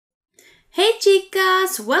Hey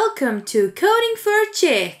Chicas, welcome to Coding for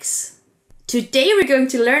Chicks! Today we're going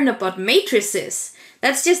to learn about matrices.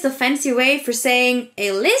 That's just a fancy way for saying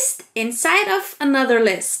a list inside of another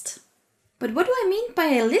list. But what do I mean by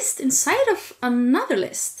a list inside of another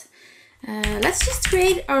list? Let's just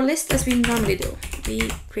create our list as we normally do. We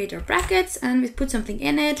create our brackets and we put something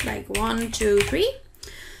in it like 1, 2, 3.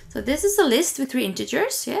 So this is a list with 3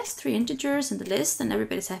 integers. Yes, 3 integers in the list and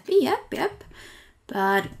everybody's happy. Yep.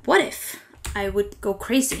 But what if I would go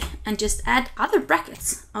crazy and just add other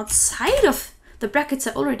brackets outside of the brackets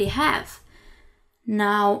I already have?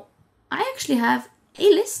 Now, I actually have a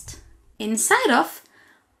list inside of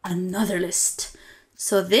another list.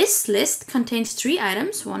 So this list contains 3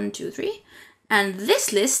 items, 1, 2, 3, and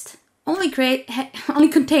this list only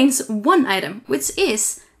contains 1 item, which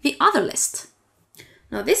is the other list.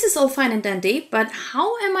 Now this is all fine and dandy, but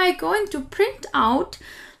how am I going to print out,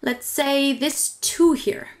 let's say, this 2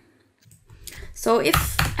 here? So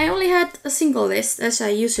if I only had a single list, as I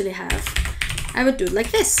usually have, I would do it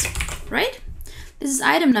like this, right? This is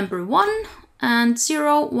item number 1 and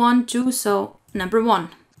 0, 1, 2, so number 1.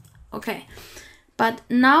 Okay, but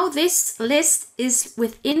now this list is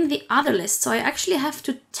within the other list, so I actually have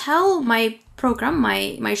to tell my program,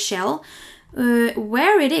 my shell,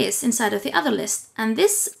 where it is inside of the other list. And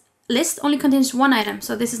this list only contains 1 item,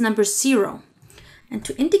 so this is number 0. And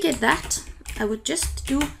to indicate that, I would just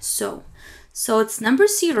do so. So it's number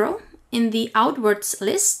 0 in the outwards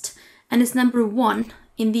list, and it's number 1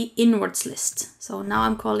 in the inwards list. So now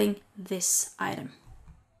I'm calling this item.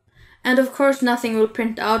 And of course, nothing will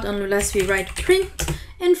print out unless we write print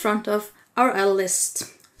in front of our L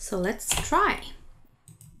list. So let's try.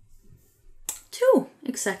 2,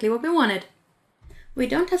 exactly what we wanted. We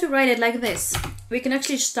don't have to write it like this. We can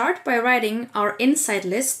actually start by writing our inside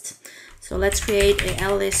list. So let's create a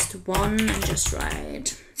L list 1 and just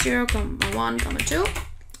write 0, 1, 2.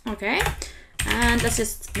 Okay, and let's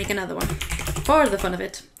just make another one for the fun of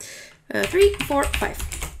it. 3, 4,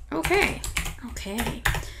 5. Okay.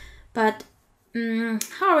 But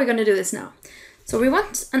how are we going to do this now? So we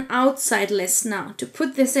want an outside list now to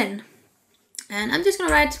put this in. And I'm just going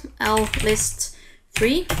to write L list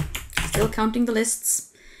 3, still counting the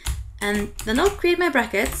lists. And then I'll create my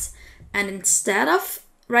brackets. And instead of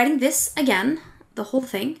writing this again, the whole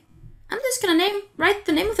thing, I'm just going to write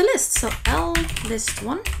the name of the list. So L list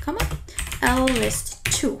 1, L list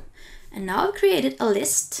 2. And now I've created a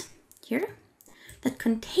list here that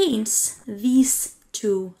contains these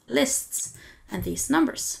 2 lists and these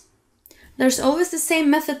numbers. There's always the same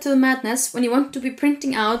method to the madness when you want to be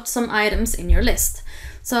printing out some items in your list.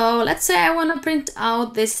 So let's say I want to print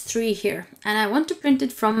out this 3 here, and I want to print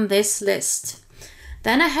it from this list.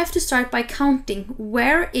 Then I have to start by counting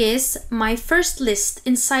where is my first list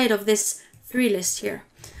inside of this 3 list here.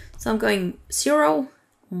 So I'm going 0,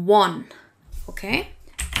 1, okay,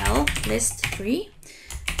 L list 3,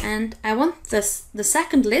 and I want the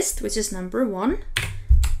second list, which is number 1,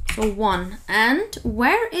 so 1. And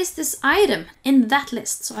where is this item in that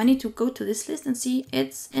list? So I need to go to this list and see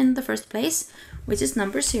it's in the first place, which is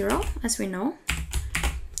number 0, as we know.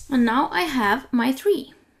 And now I have my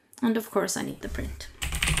 3, and of course I need the print.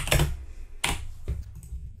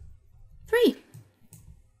 3.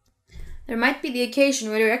 There might be the occasion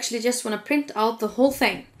where you actually just want to print out the whole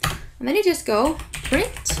thing. And then you just go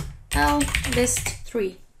print L list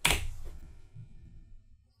 3.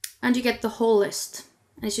 And you get the whole list.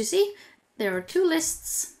 As you see, there are 2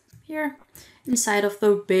 lists here inside of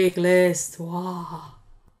the big list. Wow.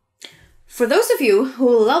 For those of you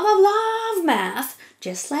who love math,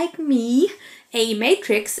 just like me, a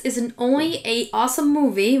matrix isn't only an awesome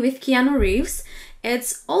movie with Keanu Reeves,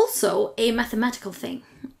 it's also a mathematical thing.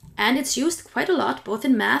 And it's used quite a lot, both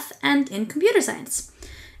in math and in computer science.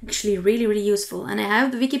 Actually really useful. And I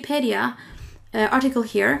have the Wikipedia article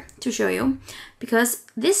here to show you, because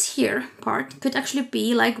this here part could actually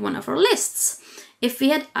be like one of our lists. If we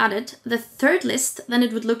had added the 3rd list, then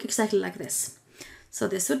it would look exactly like this. So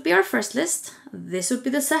this would be our first list, this would be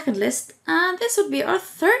the second list, and this would be our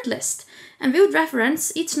 3rd list. And we would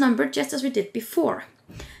reference each number just as we did before.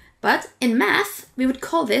 But in math, we would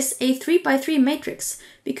call this a 3 by 3 matrix,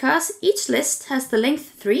 because each list has the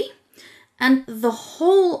length 3, and the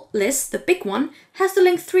whole list, the big one, has the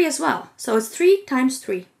length 3 as well. So it's 3 times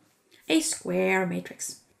 3, a square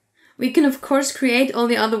matrix. We can of course create all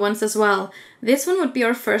the other ones as well. This one would be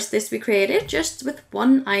our first list we created, just with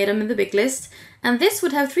 1 item in the big list. And this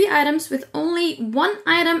would have 3 items with only 1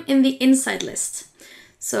 item in the inside list.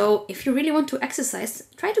 So if you really want to exercise,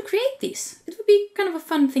 try to create these. It would be kind of a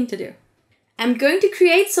fun thing to do. I'm going to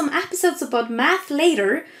create some episodes about math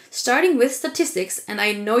later, starting with statistics, and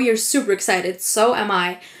I know you're super excited, so am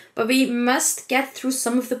I. But we must get through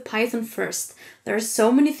some of the Python first. There are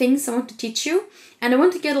so many things I want to teach you, and I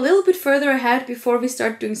want to get a little bit further ahead before we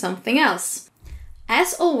start doing something else.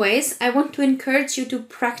 As always, I want to encourage you to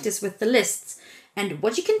practice with the lists. And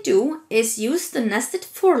what you can do is use the nested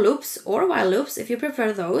for loops or while loops if you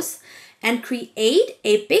prefer those, and create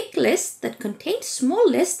a big list that contains small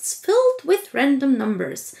lists filled with random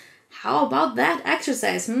numbers. How about that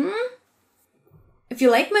exercise, If you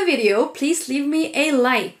like my video, please leave me a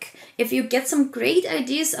like. If you get some great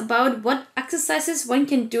ideas about what exercises one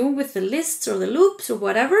can do with the lists or the loops or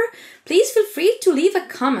whatever, please feel free to leave a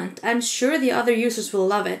comment. I'm sure the other users will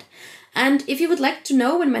love it. And if you would like to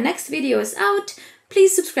know when my next video is out,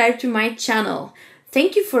 please subscribe to my channel.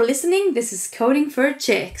 Thank you for listening. This is Coding for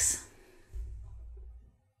Chicks.